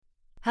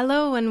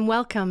Hello and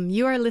welcome.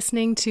 You are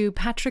listening to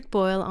Patrick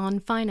Boyle on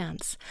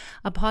Finance,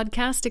 a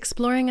podcast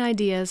exploring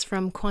ideas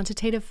from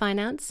quantitative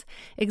finance,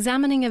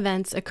 examining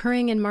events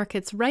occurring in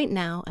markets right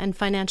now and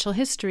financial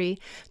history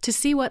to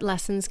see what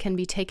lessons can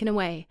be taken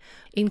away,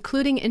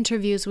 including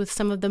interviews with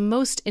some of the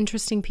most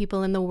interesting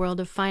people in the world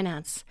of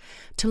finance.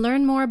 To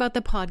learn more about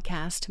the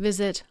podcast,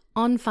 visit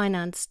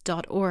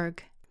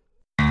onfinance.org.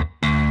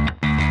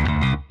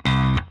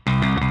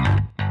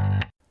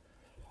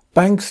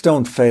 Banks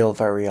don't fail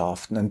very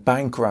often, and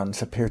bank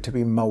runs appear to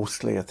be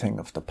mostly a thing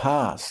of the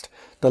past.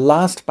 The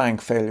last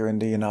bank failure in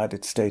the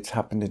United States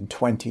happened in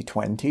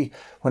 2020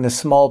 when a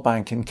small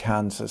bank in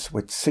Kansas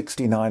with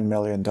 $69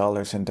 million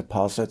in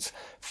deposits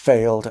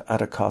failed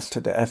at a cost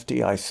to the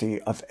FDIC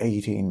of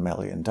 $18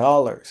 million.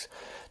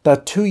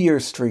 That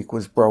two-year streak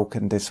was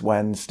broken this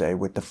Wednesday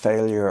with the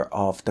failure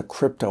of the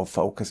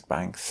crypto-focused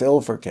bank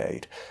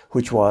Silvergate,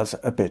 which was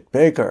a bit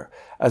bigger.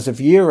 As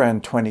of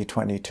year-end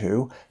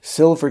 2022,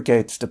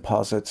 Silvergate's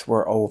deposits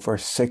were over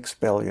 $6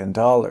 billion,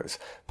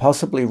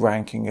 possibly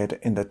ranking it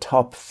in the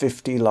top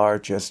 50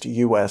 largest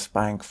US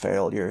bank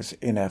failures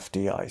in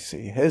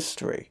FDIC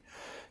history.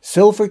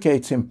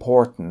 Silvergate's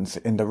importance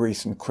in the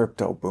recent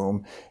crypto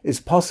boom is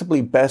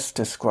possibly best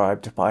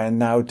described by a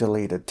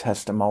now-deleted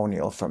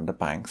testimonial from the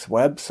bank's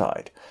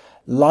website.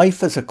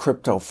 Life as a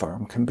crypto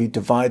firm can be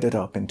divided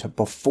up into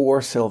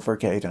before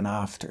Silvergate and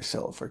after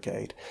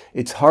Silvergate.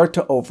 It's hard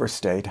to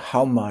overstate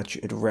how much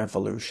it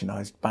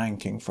revolutionized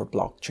banking for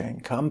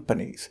blockchain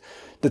companies.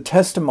 The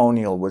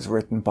testimonial was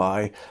written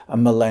by a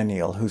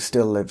millennial who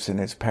still lives in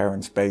his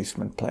parents'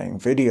 basement playing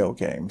video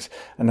games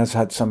and has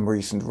had some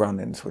recent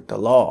run-ins with the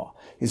law.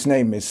 His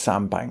name is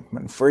Sam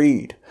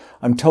Bankman-Fried.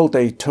 I'm told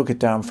they took it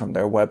down from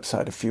their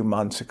website a few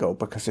months ago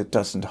because it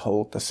doesn't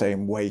hold the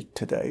same weight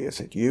today as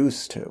it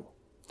used to.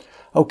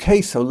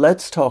 Okay, so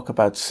let's talk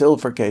about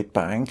Silvergate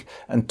Bank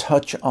and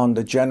touch on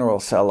the general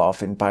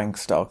sell-off in bank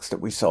stocks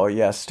that we saw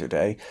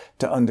yesterday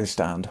to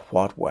understand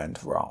what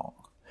went wrong.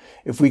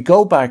 If we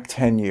go back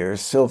 10 years,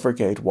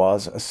 Silvergate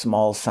was a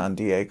small San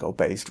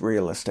Diego-based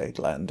real estate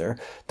lender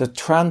that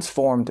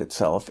transformed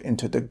itself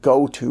into the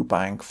go-to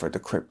bank for the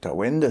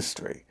crypto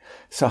industry.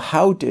 So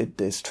how did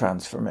this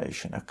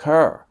transformation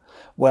occur?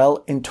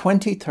 Well, in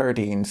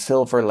 2013,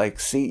 Silver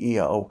Lake's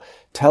CEO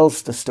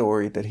tells the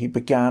story that he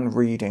began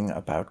reading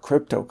about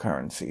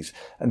cryptocurrencies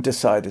and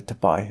decided to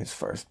buy his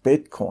first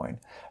Bitcoin.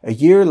 A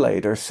year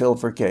later,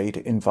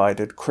 Silvergate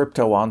invited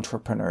crypto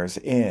entrepreneurs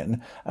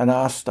in and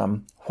asked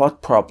them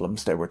what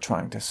problems they were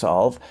trying to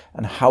solve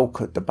and how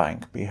could the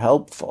bank be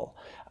helpful.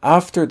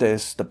 After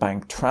this, the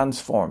bank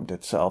transformed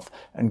itself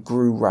and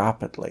grew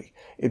rapidly.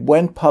 It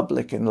went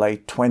public in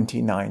late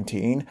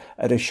 2019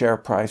 at a share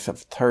price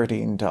of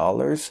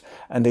 $13,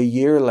 and a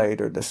year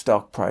later the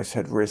stock price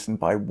had risen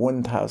by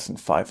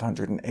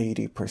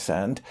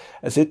 1,580%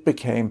 as it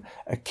became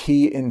a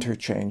key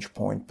interchange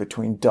point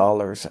between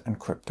dollars and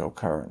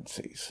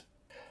cryptocurrencies.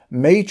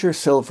 Major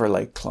Silver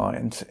Lake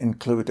clients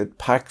included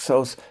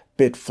Paxos,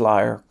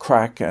 Bitflyer,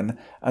 Kraken,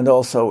 and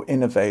also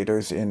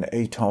innovators in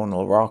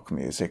atonal rock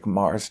music,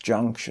 Mars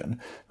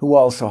Junction, who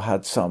also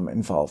had some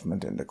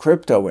involvement in the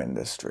crypto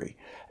industry.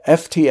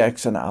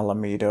 FTX and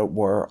Alameda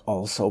were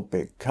also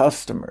big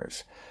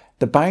customers.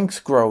 The bank's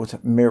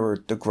growth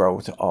mirrored the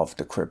growth of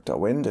the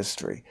crypto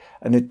industry,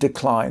 and it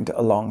declined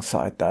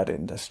alongside that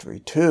industry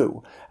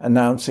too,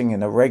 announcing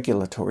in a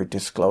regulatory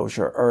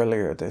disclosure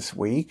earlier this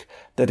week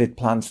that it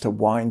plans to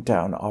wind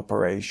down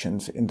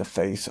operations in the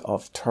face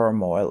of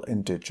turmoil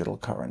in digital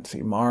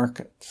currency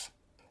markets.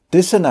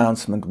 This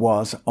announcement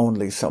was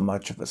only so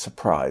much of a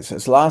surprise,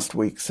 as last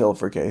week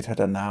Silvergate had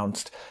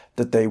announced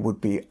that they would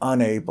be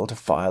unable to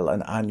file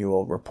an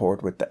annual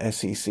report with the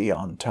SEC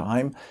on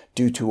time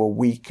due to a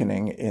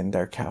weakening in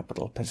their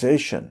capital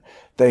position.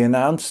 They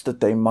announced that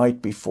they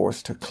might be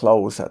forced to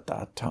close at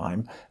that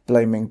time,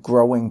 blaming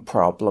growing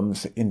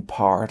problems in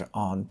part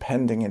on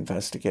pending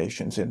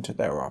investigations into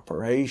their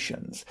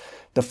operations.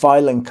 The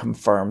filing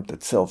confirmed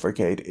that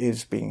Silvergate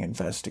is being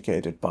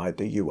investigated by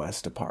the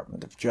US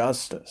Department of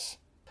Justice.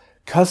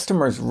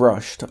 Customers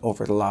rushed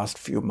over the last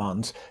few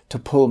months to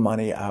pull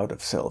money out of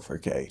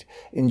Silvergate.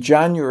 In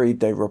January,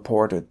 they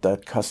reported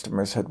that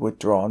customers had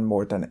withdrawn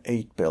more than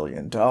 $8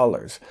 billion,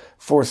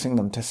 forcing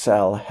them to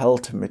sell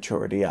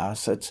held-to-maturity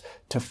assets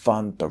to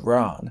fund the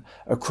run,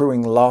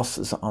 accruing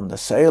losses on the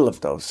sale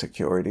of those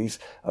securities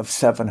of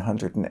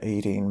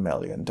 $718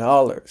 million.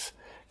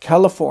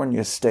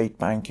 California's state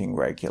banking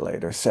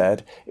regulator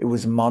said it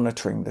was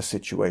monitoring the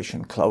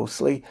situation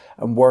closely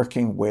and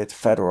working with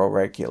federal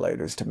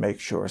regulators to make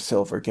sure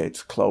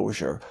Silvergate's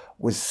closure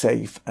was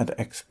safe and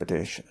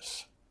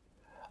expeditious.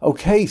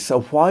 Okay,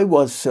 so why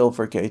was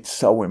Silvergate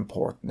so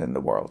important in the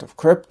world of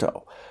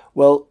crypto?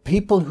 Well,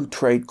 people who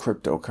trade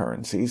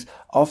cryptocurrencies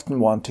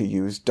often want to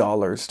use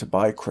dollars to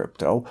buy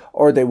crypto,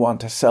 or they want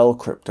to sell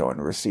crypto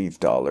and receive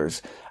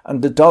dollars,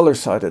 and the dollar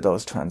side of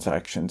those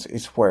transactions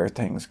is where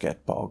things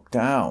get bogged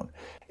down.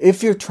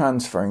 If you're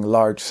transferring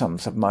large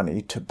sums of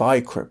money to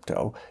buy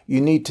crypto, you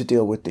need to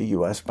deal with the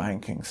US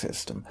banking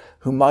system,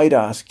 who might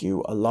ask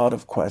you a lot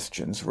of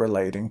questions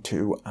relating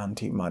to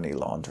anti-money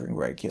laundering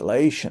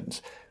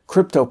regulations.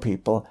 Crypto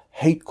people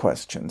hate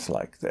questions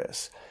like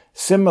this.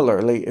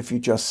 Similarly, if you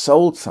just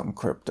sold some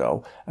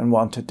crypto and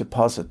want to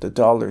deposit the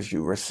dollars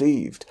you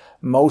received,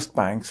 most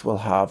banks will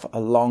have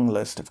a long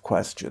list of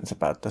questions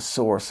about the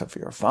source of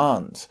your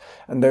funds,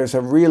 and there's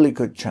a really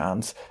good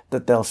chance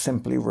that they'll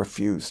simply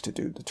refuse to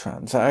do the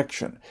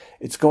transaction.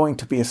 It's going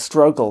to be a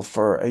struggle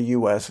for a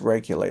US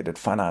regulated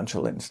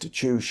financial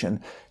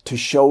institution to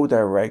show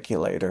their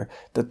regulator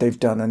that they've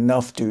done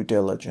enough due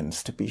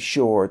diligence to be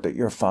sure that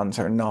your funds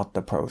are not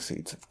the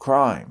proceeds of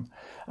crime.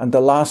 And the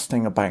last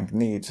thing a bank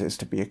needs is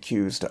to be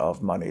accused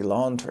of money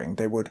laundering.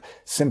 They would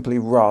simply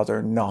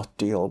rather not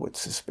deal with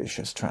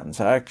suspicious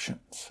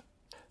transactions.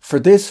 For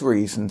this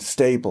reason,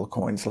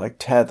 stablecoins like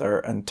Tether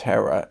and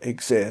Terra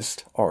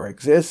exist or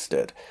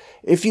existed.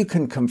 If you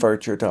can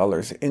convert your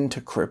dollars into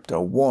crypto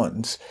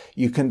once,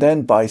 you can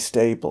then buy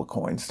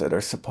stablecoins that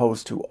are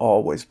supposed to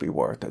always be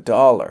worth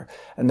 $1.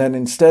 And then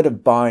instead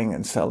of buying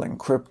and selling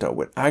crypto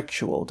with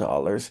actual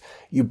dollars,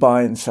 you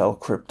buy and sell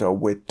crypto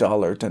with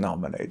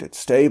dollar-denominated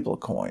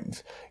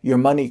stablecoins. Your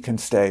money can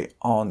stay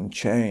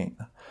on-chain.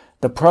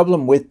 The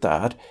problem with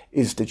that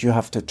is that you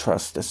have to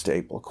trust the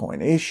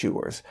stablecoin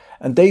issuers,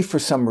 and they for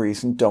some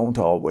reason don't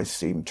always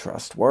seem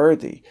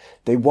trustworthy.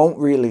 They won't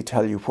really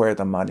tell you where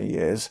the money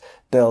is.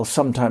 They'll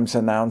sometimes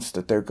announce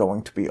that they're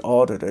going to be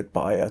audited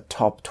by a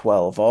top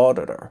 12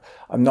 auditor.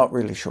 I'm not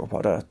really sure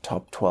what a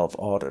top 12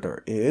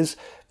 auditor is,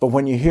 but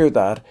when you hear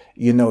that,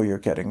 you know you're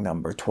getting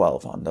number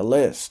 12 on the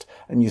list,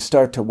 and you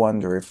start to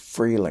wonder if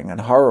Freeling and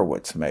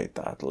Horowitz made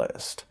that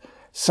list.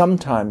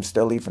 Sometimes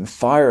they'll even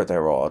fire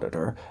their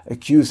auditor,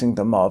 accusing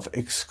them of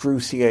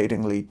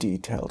excruciatingly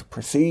detailed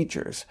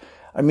procedures.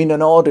 I mean,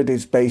 an audit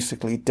is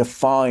basically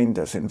defined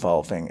as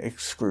involving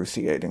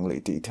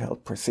excruciatingly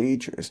detailed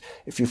procedures.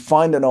 If you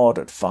find an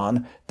audit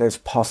fun, there's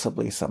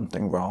possibly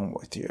something wrong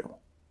with you.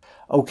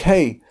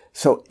 Okay,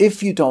 so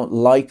if you don't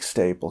like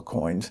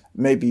stablecoins,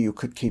 maybe you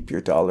could keep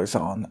your dollars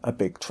on a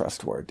big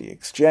trustworthy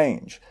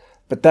exchange.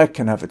 But that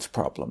can have its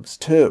problems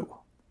too.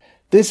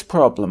 This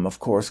problem, of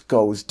course,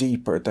 goes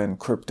deeper than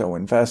crypto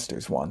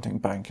investors wanting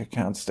bank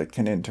accounts that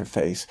can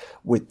interface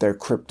with their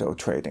crypto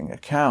trading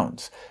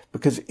accounts.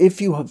 Because if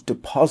you have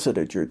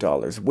deposited your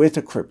dollars with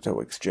a crypto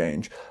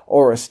exchange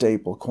or a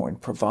stablecoin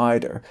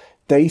provider,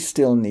 they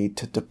still need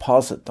to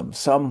deposit them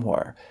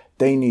somewhere.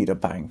 They need a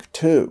bank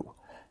too.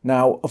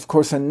 Now, of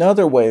course,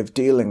 another way of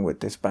dealing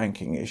with this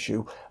banking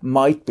issue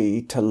might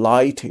be to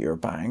lie to your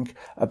bank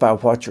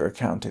about what your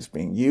account is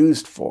being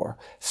used for.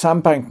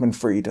 Sam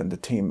Bankman-Fried and the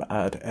team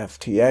at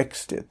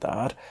FTX did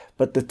that,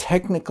 but the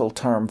technical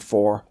term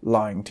for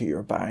lying to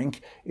your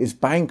bank is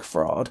bank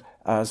fraud,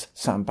 as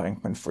Sam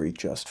Bankman-Fried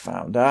just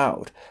found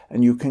out,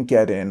 and you can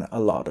get in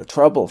a lot of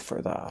trouble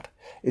for that.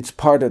 It's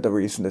part of the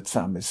reason that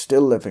Sam is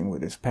still living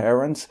with his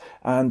parents,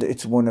 and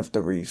it's one of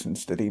the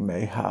reasons that he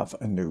may have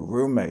a new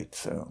roommate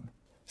soon.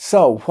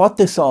 So what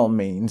this all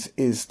means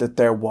is that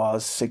there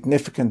was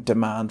significant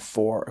demand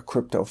for a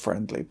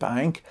crypto-friendly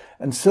bank,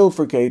 and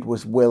Silvergate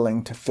was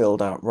willing to fill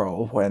that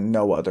role when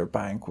no other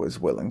bank was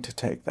willing to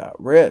take that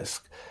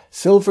risk.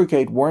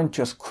 Silvergate weren't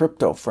just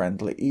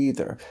crypto-friendly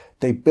either.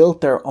 They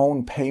built their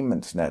own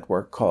payments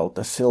network called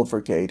the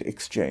Silvergate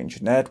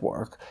Exchange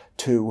Network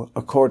to,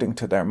 according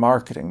to their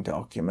marketing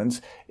documents,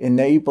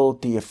 enable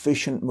the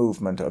efficient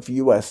movement of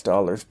US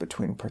dollars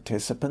between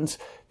participants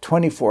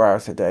 24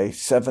 hours a day,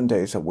 7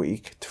 days a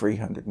week,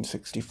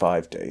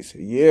 365 days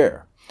a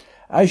year.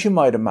 As you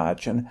might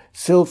imagine,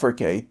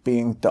 Silvergate,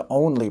 being the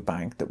only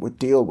bank that would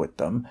deal with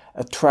them,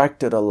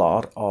 attracted a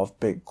lot of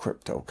big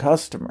crypto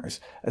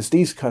customers, as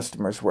these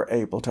customers were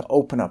able to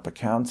open up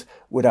accounts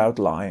without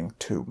lying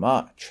too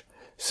much.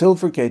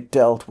 Silvergate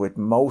dealt with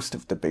most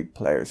of the big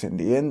players in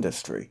the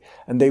industry,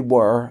 and they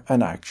were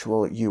an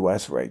actual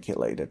US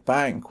regulated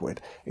bank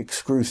with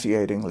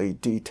excruciatingly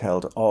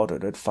detailed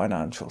audited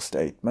financial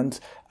statements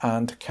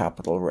and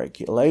capital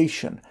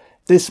regulation.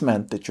 This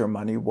meant that your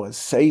money was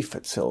safe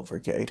at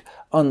Silvergate,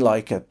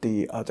 unlike at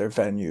the other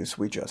venues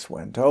we just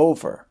went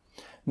over.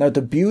 Now,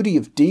 the beauty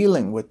of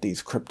dealing with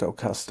these crypto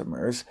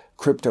customers,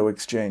 crypto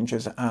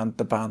exchanges, and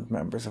the band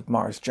members of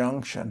Mars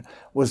Junction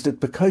was that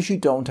because you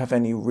don't have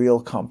any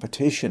real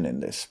competition in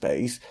this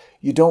space,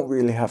 you don't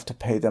really have to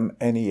pay them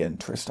any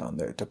interest on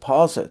their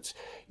deposits.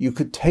 You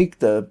could take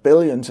the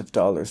billions of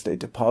dollars they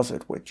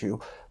deposit with you,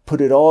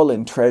 put it all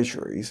in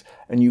treasuries,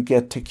 and you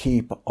get to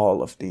keep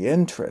all of the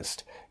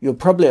interest. You'll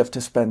probably have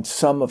to spend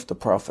some of the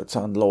profits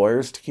on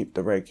lawyers to keep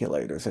the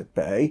regulators at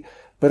bay,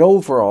 but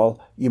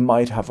overall, you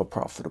might have a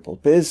profitable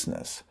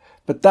business.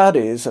 But that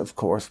is, of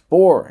course,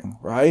 boring,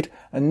 right?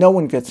 And no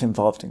one gets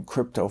involved in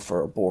crypto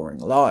for a boring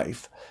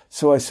life.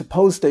 So I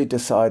suppose they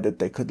decided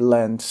they could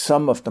lend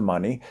some of the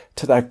money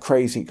to that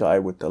crazy guy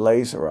with the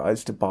laser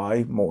eyes to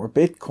buy more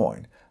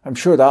Bitcoin. I'm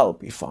sure that'll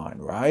be fine,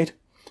 right?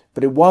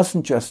 But it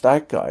wasn't just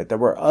that guy. There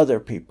were other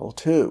people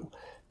too.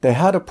 They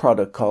had a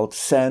product called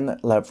Sen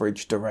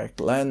Leverage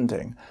Direct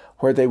Lending,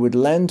 where they would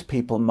lend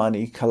people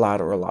money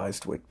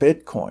collateralized with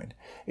Bitcoin.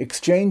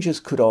 Exchanges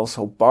could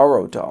also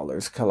borrow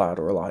dollars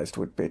collateralized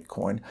with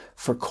Bitcoin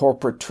for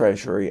corporate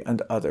treasury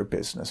and other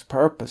business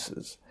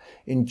purposes.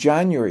 In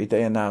January,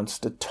 they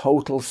announced the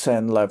total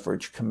Sen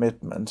leverage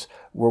commitments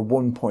were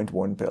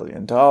 $1.1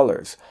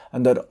 billion,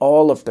 and that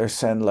all of their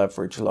Sen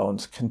leverage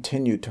loans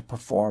continued to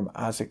perform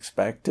as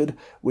expected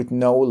with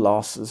no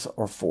losses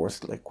or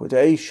forced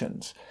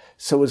liquidations.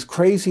 So as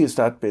crazy as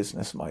that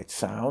business might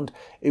sound,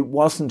 it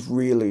wasn't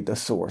really the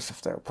source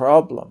of their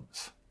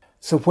problems.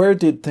 So where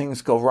did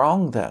things go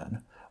wrong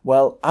then?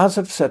 Well, as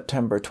of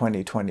September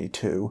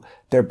 2022,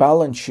 their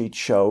balance sheet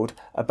showed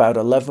about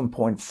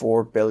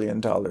 $11.4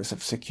 billion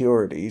of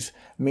securities,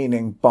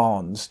 meaning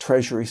bonds,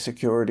 treasury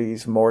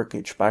securities,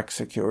 mortgage-backed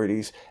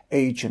securities,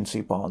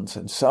 agency bonds,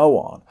 and so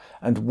on,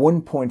 and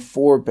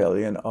 $1.4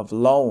 billion of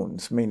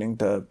loans, meaning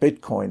the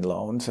Bitcoin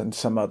loans and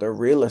some other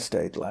real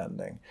estate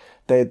lending.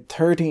 They had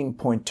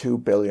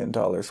 $13.2 billion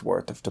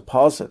worth of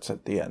deposits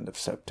at the end of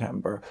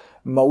September,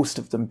 most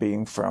of them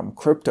being from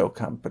crypto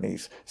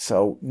companies,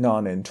 so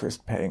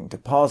non-interest paying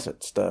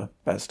deposits, the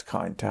best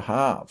kind to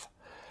have.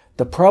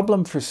 The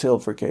problem for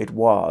Silvergate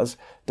was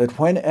that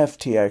when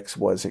FTX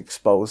was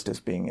exposed as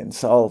being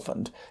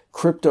insolvent,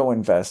 crypto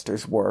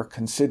investors were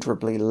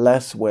considerably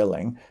less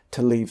willing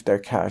to leave their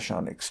cash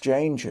on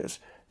exchanges.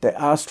 They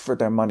asked for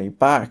their money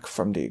back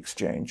from the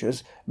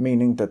exchanges,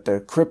 meaning that the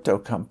crypto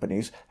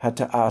companies had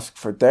to ask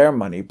for their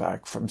money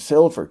back from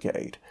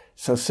Silvergate.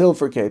 So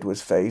Silvergate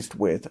was faced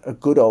with a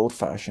good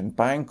old-fashioned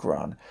bank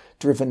run,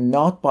 driven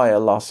not by a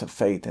loss of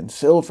faith in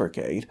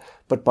Silvergate,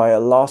 but by a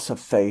loss of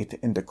faith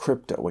in the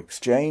crypto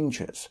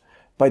exchanges.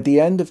 By the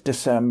end of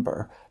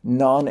December,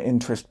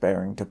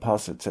 non-interest-bearing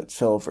deposits at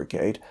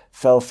Silvergate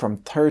fell from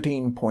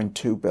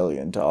 $13.2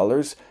 billion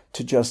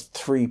to just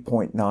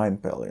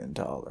 $3.9 billion.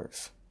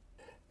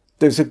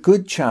 There's a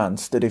good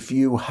chance that if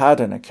you had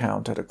an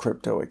account at a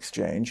crypto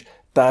exchange,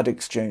 that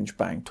exchange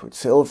banked with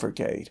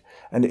Silvergate.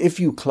 And if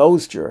you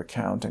closed your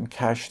account and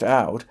cashed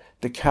out,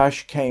 the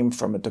cash came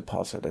from a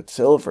deposit at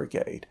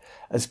Silvergate.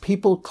 As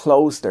people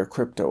closed their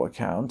crypto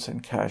accounts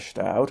and cashed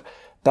out,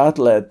 that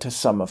led to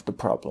some of the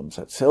problems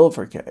at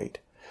Silvergate.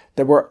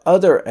 There were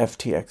other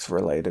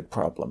FTX-related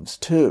problems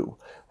too.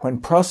 When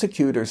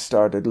prosecutors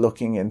started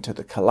looking into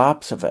the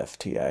collapse of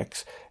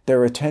FTX,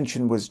 their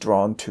attention was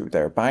drawn to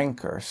their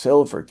banker,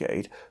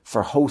 Silvergate,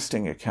 for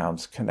hosting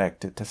accounts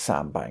connected to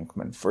Sam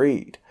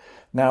Bankman-Fried.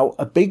 Now,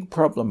 a big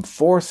problem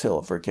for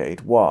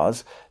Silvergate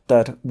was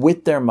that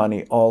with their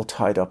money all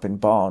tied up in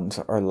bonds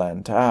or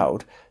lent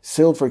out,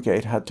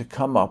 Silvergate had to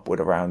come up with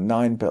around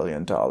 $9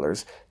 billion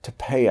to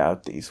pay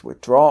out these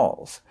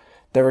withdrawals.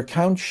 Their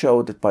accounts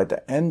showed that by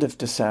the end of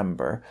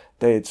December,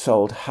 they had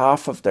sold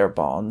half of their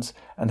bonds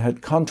and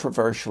had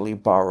controversially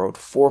borrowed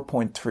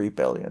 $4.3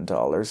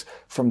 billion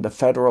from the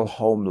Federal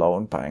Home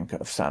Loan Bank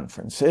of San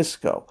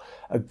Francisco,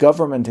 a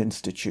government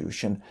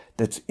institution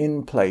that's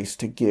in place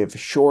to give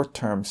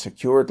short-term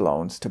secured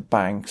loans to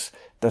banks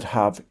that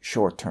have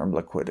short-term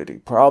liquidity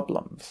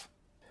problems.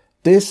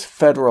 This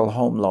Federal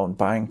Home Loan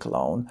Bank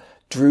loan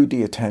drew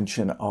the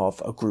attention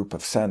of a group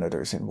of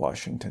senators in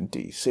Washington,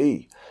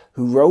 D.C.,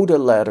 who wrote a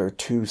letter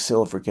to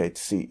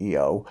Silvergate's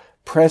CEO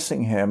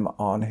pressing him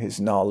on his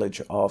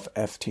knowledge of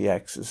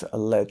FTX's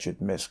alleged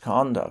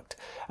misconduct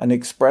and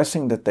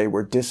expressing that they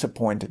were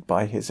disappointed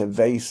by his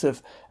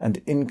evasive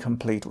and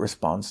incomplete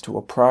response to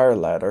a prior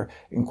letter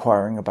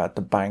inquiring about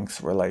the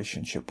bank's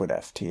relationship with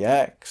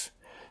FTX.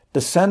 The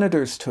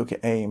senators took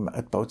aim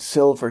at both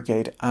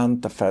Silvergate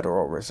and the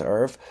Federal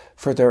Reserve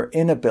for their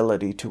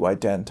inability to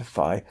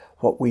identify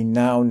what we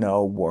now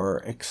know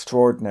were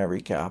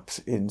extraordinary gaps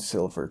in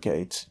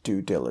Silvergate's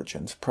due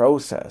diligence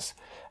process,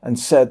 and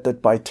said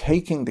that by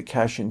taking the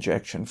cash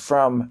injection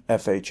from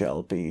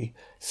FHLB,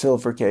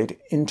 Silvergate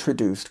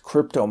introduced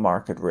crypto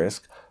market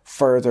risk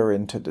further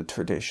into the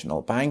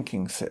traditional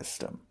banking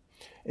system.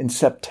 In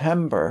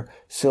September,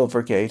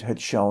 Silvergate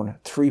had shown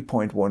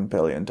 $3.1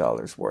 billion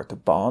worth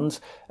of bonds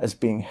as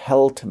being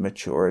held to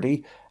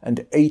maturity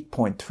and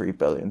 $8.3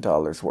 billion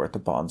worth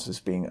of bonds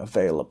as being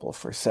available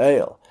for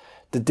sale.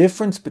 The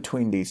difference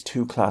between these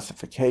two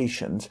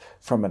classifications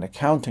from an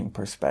accounting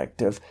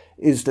perspective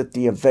is that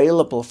the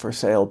available for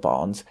sale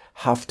bonds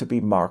have to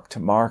be marked to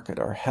market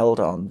or held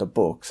on the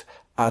books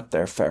at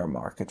their fair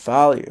market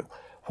value,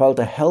 while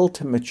the held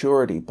to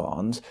maturity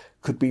bonds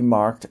could be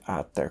marked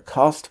at their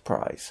cost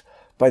price.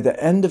 By the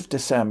end of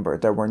December,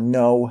 there were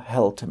no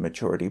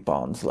held-to-maturity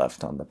bonds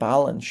left on the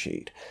balance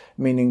sheet,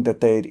 meaning that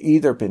they had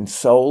either been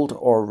sold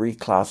or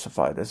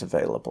reclassified as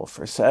available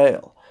for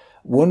sale.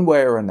 One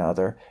way or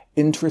another,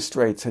 Interest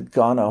rates had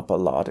gone up a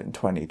lot in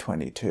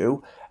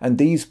 2022, and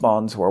these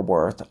bonds were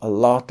worth a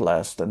lot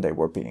less than they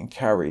were being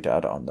carried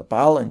at on the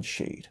balance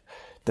sheet.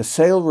 The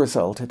sale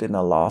resulted in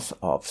a loss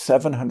of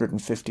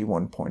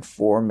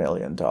 $751.4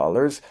 million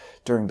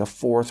during the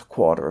fourth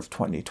quarter of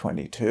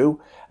 2022,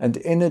 and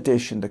in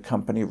addition, the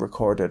company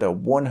recorded a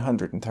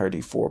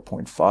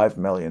 $134.5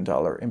 million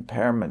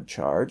impairment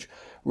charge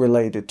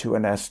related to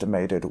an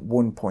estimated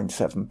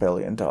 $1.7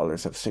 billion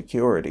of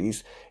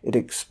securities it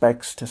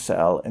expects to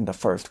sell in the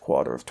first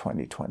quarter of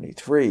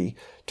 2023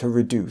 to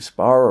reduce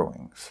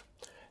borrowings.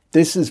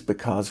 This is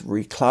because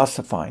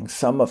reclassifying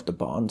some of the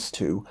bonds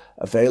to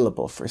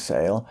available for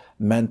sale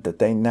meant that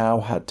they now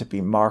had to be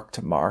marked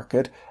to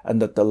market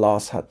and that the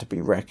loss had to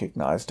be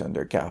recognized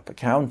under GAAP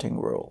accounting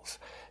rules.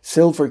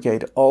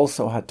 Silvergate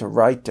also had to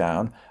write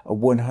down a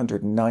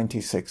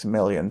 $196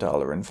 million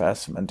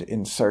investment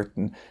in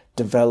certain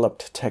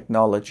developed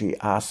technology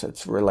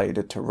assets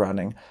related to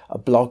running a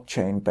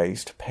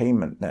blockchain-based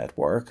payment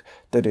network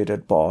that it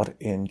had bought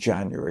in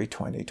January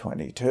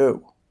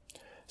 2022.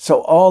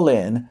 So all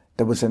in,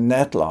 there was a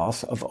net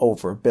loss of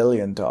over $1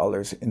 billion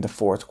in the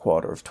fourth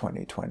quarter of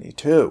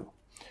 2022.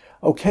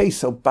 Okay,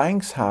 so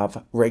banks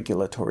have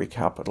regulatory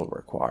capital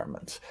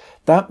requirements.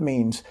 That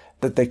means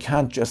that they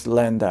can't just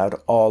lend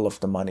out all of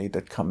the money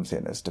that comes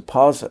in as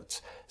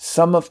deposits.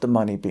 Some of the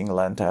money being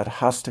lent out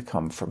has to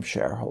come from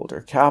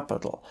shareholder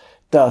capital.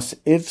 Thus,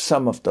 if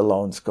some of the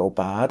loans go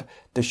bad,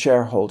 the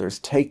shareholders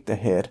take the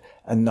hit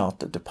and not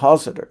the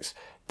depositors.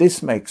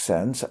 This makes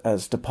sense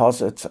as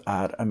deposits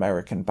at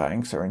American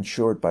banks are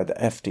insured by the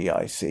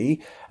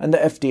FDIC, and the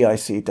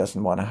FDIC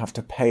doesn't want to have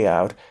to pay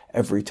out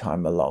every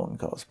time a loan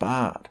goes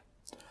bad.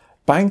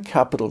 Bank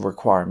capital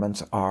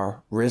requirements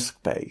are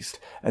risk-based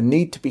and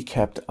need to be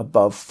kept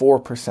above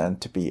 4%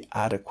 to be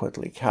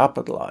adequately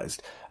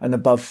capitalized and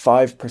above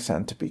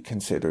 5% to be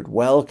considered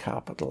well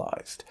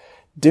capitalized.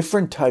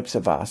 Different types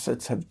of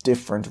assets have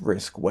different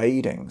risk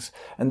weightings,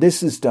 and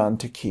this is done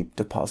to keep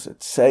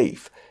deposits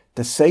safe.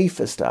 The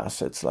safest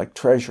assets, like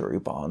treasury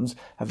bonds,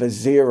 have a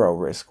zero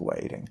risk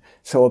weighting,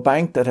 so a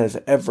bank that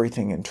has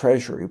everything in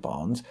treasury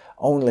bonds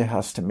only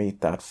has to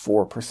meet that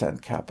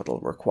 4% capital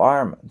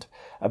requirement.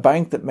 A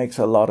bank that makes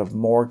a lot of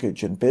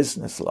mortgage and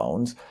business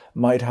loans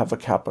might have a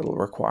capital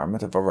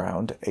requirement of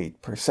around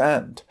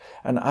 8%.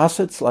 And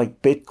assets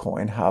like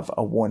Bitcoin have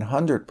a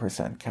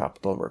 100%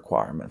 capital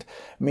requirement,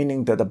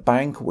 meaning that a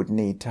bank would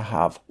need to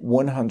have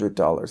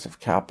 $100 of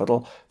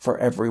capital for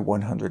every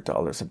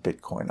 $100 of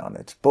Bitcoin on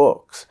its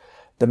books.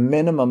 The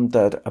minimum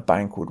that a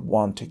bank would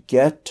want to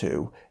get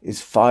to is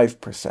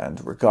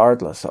 5%,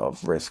 regardless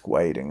of risk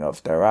weighting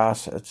of their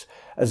assets,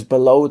 as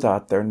below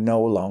that they're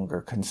no longer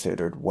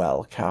considered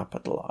well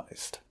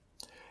capitalized.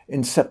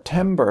 In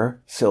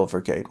September,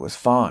 Silvergate was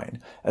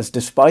fine, as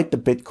despite the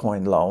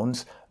Bitcoin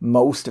loans,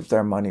 most of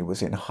their money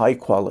was in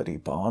high-quality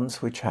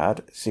bonds which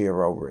had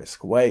zero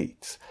risk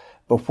weights.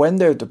 But when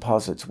their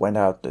deposits went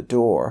out the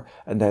door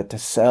and they had to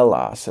sell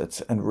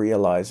assets and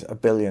realize $1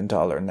 billion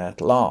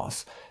net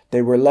loss,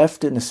 they were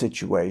left in a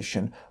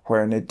situation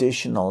where an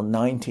additional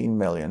 $19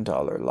 million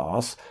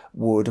loss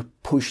would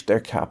push their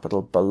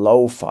capital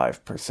below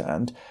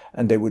 5%,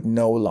 and they would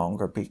no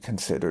longer be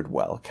considered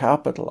well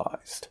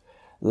capitalized.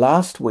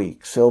 Last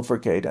week,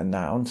 Silvergate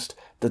announced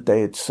that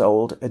they had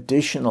sold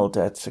additional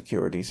debt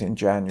securities in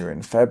January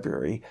and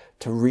February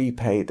to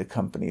repay the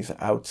company's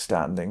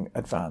outstanding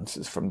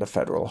advances from the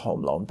Federal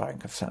Home Loan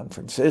Bank of San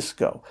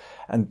Francisco,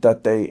 and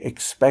that they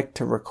expect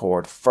to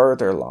record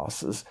further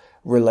losses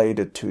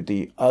related to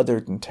the other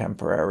than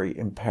temporary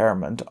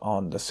impairment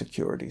on the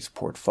securities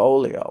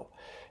portfolio.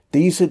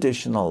 These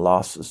additional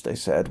losses, they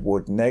said,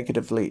 would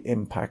negatively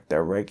impact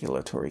their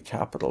regulatory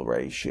capital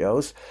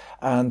ratios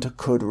and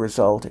could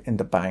result in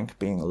the bank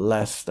being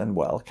less than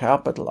well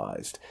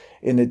capitalized.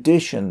 In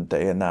addition,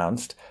 they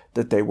announced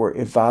that they were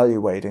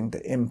evaluating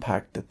the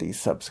impact that these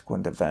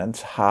subsequent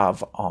events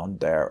have on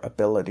their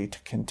ability to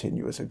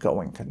continue as a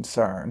going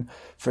concern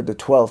for the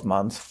 12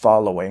 months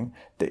following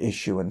the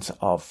issuance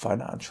of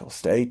financial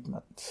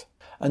statements.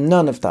 And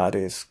none of that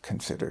is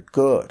considered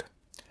good.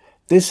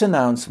 This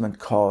announcement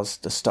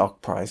caused the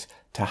stock price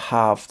to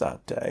halve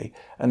that day,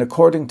 and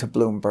according to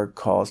Bloomberg,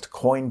 caused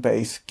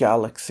Coinbase,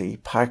 Galaxy,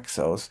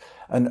 Paxos,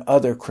 and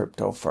other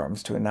crypto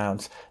firms to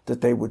announce that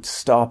they would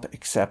stop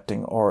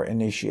accepting or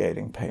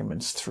initiating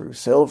payments through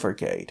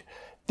Silvergate.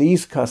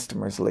 These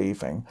customers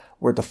leaving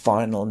were the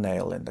final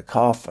nail in the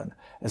coffin,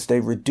 as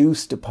they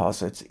reduced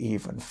deposits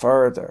even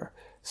further.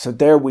 So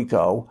there we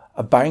go,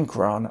 a bank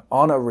run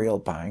on a real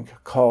bank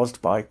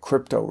caused by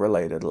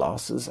crypto-related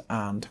losses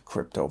and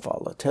crypto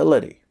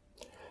volatility.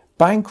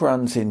 Bank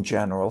runs in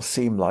general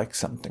seem like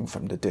something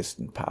from the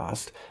distant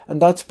past,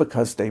 and that's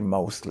because they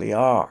mostly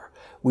are.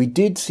 We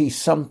did see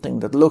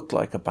something that looked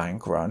like a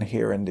bank run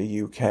here in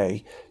the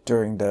UK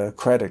during the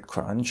credit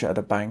crunch at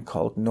a bank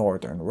called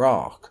Northern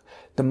Rock.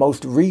 The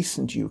most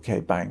recent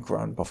UK bank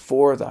run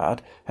before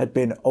that had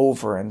been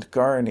Over &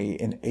 Gurney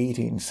in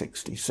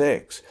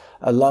 1866,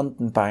 a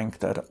London bank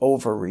that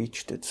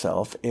overreached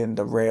itself in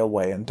the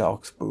railway and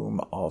docks boom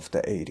of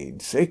the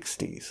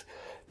 1860s.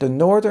 The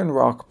Northern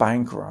Rock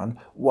bank run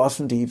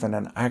wasn't even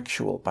an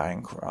actual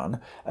bank run,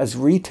 as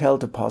retail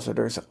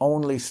depositors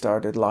only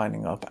started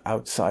lining up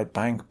outside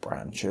bank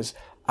branches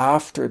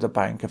after the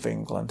Bank of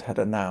England had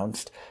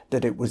announced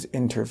that it was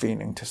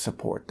intervening to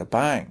support the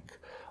bank.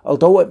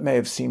 Although it may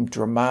have seemed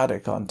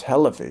dramatic on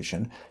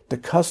television, the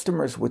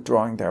customers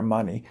withdrawing their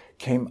money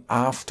came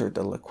after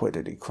the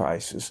liquidity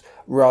crisis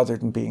rather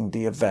than being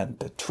the event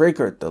that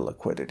triggered the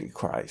liquidity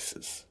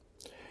crisis.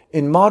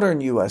 In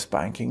modern US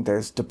banking,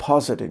 there's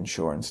deposit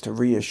insurance to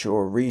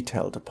reassure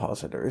retail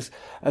depositors,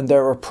 and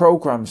there are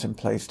programs in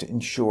place to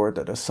ensure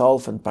that a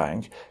solvent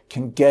bank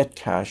can get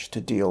cash to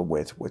deal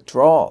with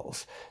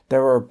withdrawals.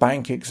 There are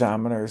bank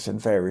examiners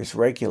and various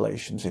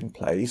regulations in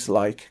place,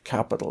 like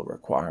capital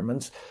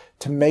requirements,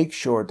 to make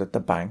sure that the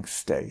banks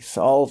stay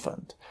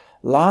solvent.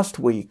 Last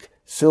week,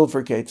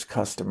 Silvergate's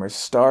customers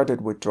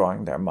started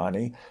withdrawing their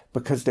money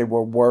because they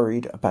were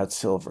worried about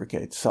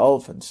Silvergate's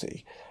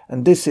solvency,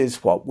 and this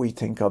is what we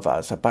think of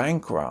as a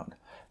bank run.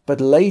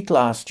 But late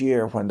last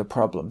year, when the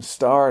problem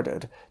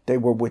started, they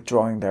were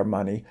withdrawing their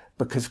money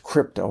because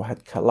crypto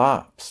had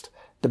collapsed.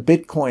 The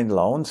Bitcoin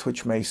loans,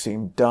 which may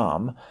seem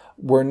dumb,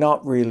 were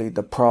not really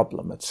the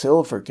problem at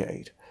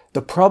Silvergate.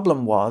 The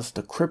problem was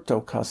the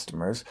crypto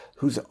customers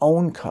whose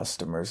own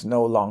customers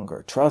no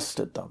longer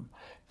trusted them.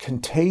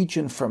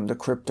 Contagion from the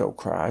crypto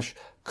crash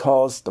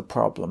caused the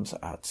problems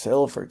at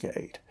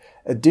Silvergate.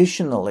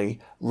 Additionally,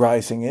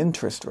 rising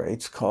interest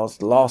rates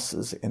caused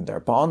losses in their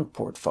bond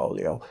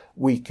portfolio,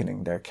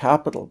 weakening their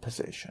capital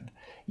position.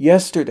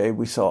 Yesterday,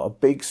 we saw a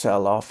big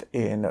sell-off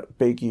in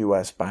big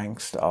US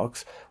bank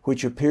stocks,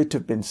 which appeared to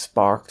have been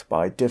sparked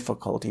by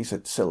difficulties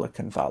at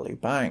Silicon Valley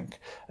Bank,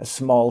 a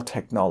small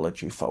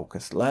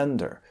technology-focused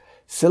lender.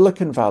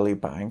 Silicon Valley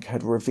Bank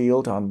had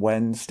revealed on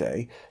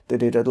Wednesday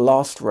that it had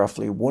lost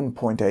roughly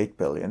 $1.8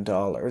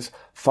 billion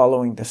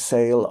following the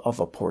sale of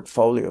a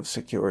portfolio of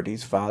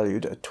securities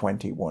valued at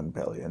 $21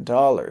 billion,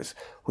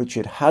 which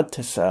it had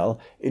to sell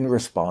in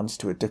response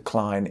to a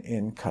decline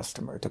in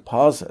customer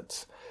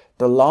deposits.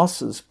 The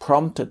losses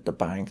prompted the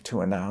bank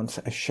to announce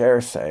a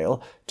share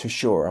sale to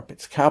shore up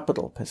its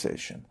capital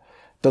position.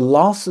 The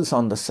losses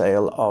on the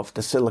sale of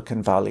the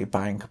Silicon Valley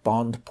Bank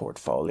bond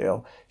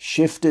portfolio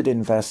shifted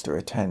investor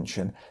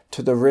attention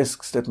to the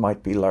risks that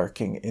might be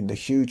lurking in the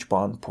huge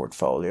bond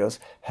portfolios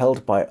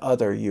held by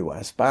other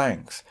US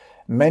banks,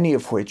 many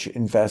of which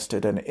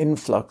invested an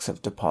influx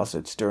of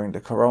deposits during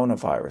the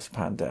coronavirus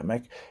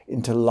pandemic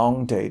into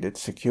long-dated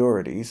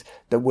securities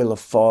that will have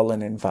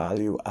fallen in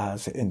value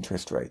as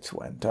interest rates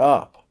went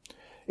up.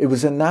 It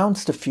was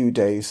announced a few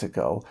days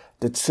ago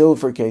that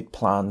Silvergate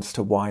plans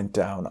to wind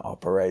down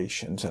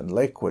operations and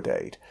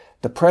liquidate.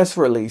 The press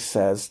release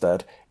says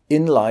that,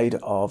 in light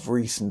of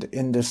recent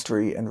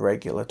industry and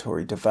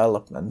regulatory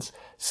developments,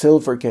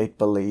 Silvergate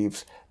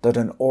believes that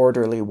an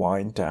orderly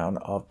wind down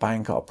of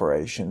bank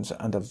operations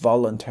and a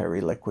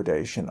voluntary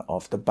liquidation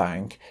of the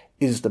bank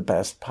is the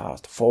best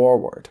path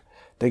forward.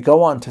 They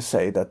go on to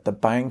say that the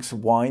bank's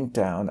wind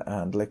down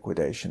and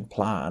liquidation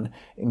plan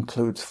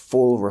includes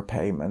full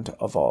repayment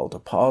of all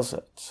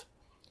deposits.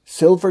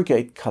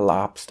 Silvergate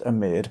collapsed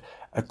amid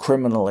a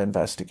criminal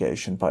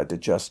investigation by the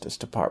Justice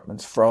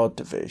Department's Fraud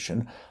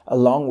Division,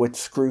 along with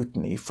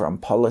scrutiny from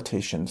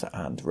politicians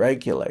and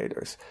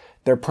regulators.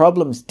 Their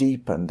problems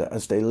deepened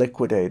as they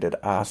liquidated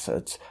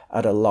assets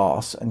at a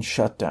loss and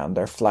shut down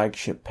their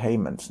flagship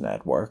payments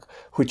network,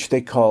 which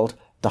they called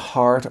the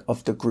heart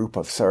of the group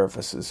of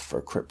services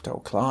for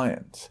crypto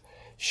clients.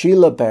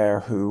 Sheila Bair,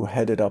 who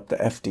headed up the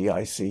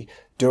FDIC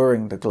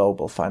during the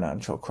global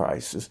financial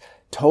crisis,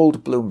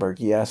 told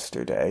Bloomberg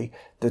yesterday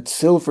that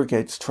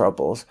Silvergate's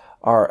troubles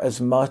are as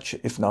much,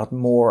 if not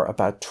more,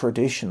 about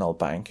traditional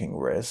banking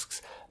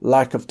risks,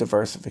 lack of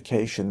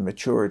diversification,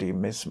 maturity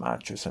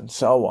mismatches, and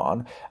so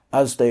on,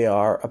 as they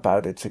are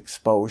about its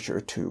exposure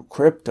to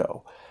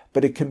crypto.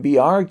 But it can be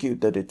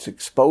argued that its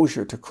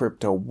exposure to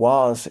crypto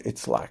was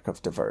its lack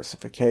of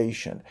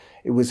diversification.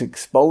 It was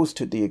exposed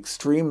to the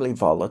extremely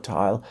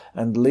volatile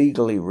and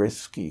legally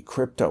risky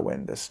crypto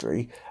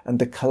industry, and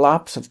the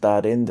collapse of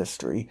that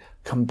industry,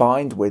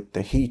 combined with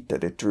the heat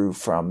that it drew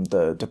from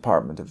the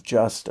Department of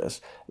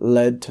Justice,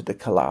 led to the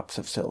collapse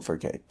of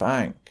Silvergate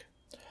Bank.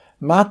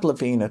 Matt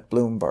Levine at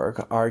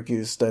Bloomberg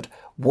argues that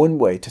one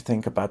way to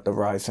think about the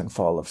rise and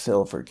fall of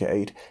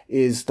Silvergate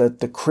is that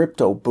the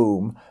crypto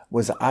boom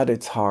was at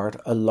its heart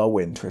a low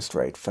interest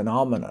rate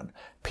phenomenon.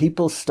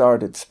 People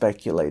started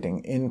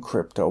speculating in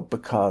crypto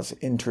because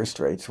interest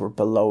rates were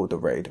below the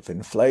rate of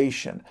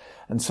inflation,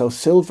 and so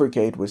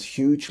Silvergate was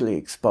hugely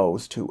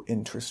exposed to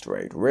interest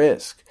rate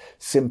risk,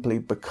 simply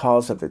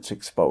because of its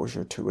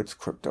exposure to its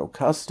crypto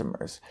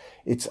customers.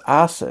 Its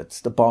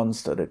assets, the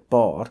bonds that it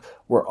bought,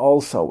 were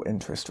also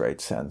interest rate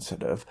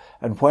sensitive,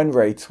 and when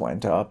rates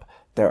went up,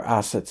 their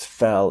assets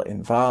fell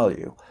in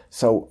value.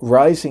 So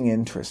rising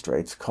interest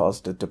rates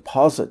caused the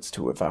deposits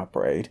to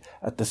evaporate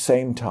at the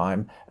same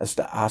time as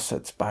the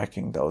assets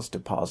backing those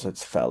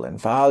deposits fell in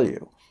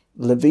value.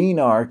 Levine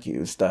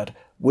argues that,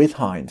 with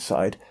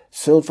hindsight,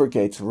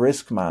 Silvergate's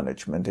risk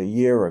management a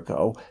year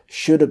ago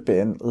should have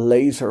been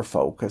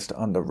laser-focused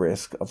on the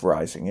risk of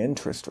rising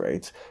interest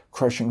rates,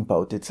 crushing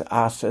both its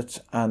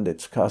assets and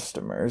its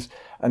customers,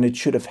 and it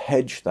should have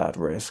hedged that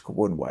risk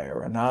one way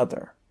or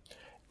another.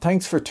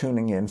 Thanks for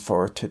tuning in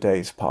for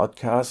today's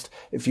podcast.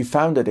 If you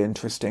found it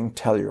interesting,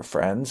 tell your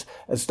friends,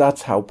 as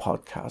that's how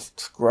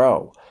podcasts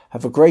grow.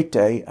 Have a great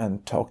day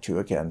and talk to you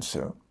again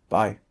soon.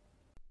 Bye.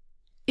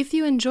 If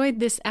you enjoyed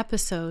this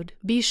episode,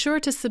 be sure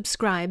to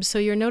subscribe so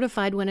you're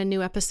notified when a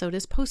new episode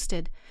is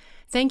posted.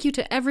 Thank you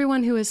to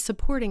everyone who is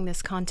supporting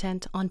this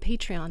content on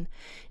Patreon.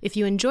 If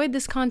you enjoyed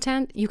this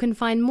content, you can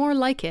find more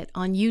like it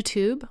on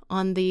YouTube,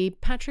 on the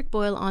Patrick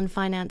Boyle on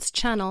Finance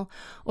channel,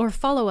 or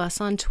follow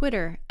us on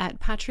Twitter at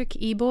Patrick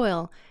E.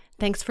 Boyle.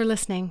 Thanks for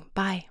listening.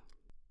 Bye.